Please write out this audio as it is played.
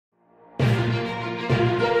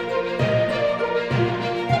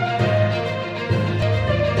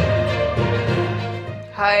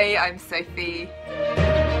Hi, I'm Sophie.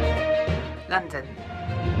 London.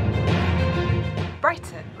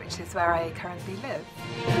 Brighton, which is where I currently live.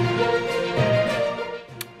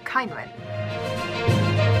 Cynewyn.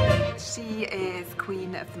 She is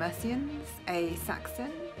Queen of the Mercians, a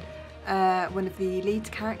Saxon, one of the lead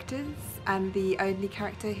characters and the only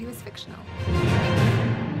character who is fictional.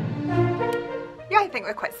 Yeah, I think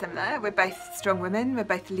we're quite similar. We're both strong women, we're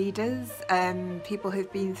both leaders, people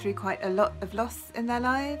who've been through quite a lot of loss in their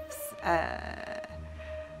lives. I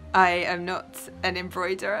am not an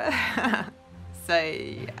embroiderer, so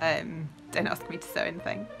don't ask me to sew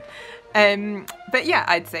anything. But yeah,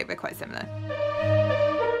 I'd say we're quite similar.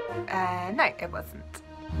 No, it wasn't.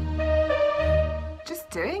 Just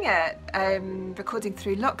doing it, recording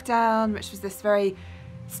through lockdown, which was this very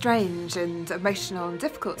strange and emotional and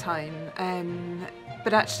difficult time,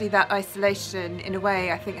 but actually that isolation in a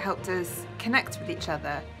way I think helped us connect with each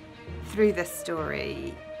other through this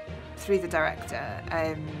story, through the director,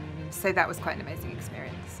 so that was quite an amazing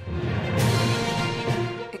experience.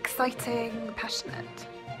 Exciting, passionate,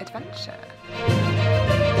 adventure.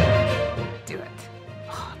 Do it.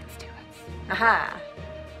 Oh, let's do it. Aha!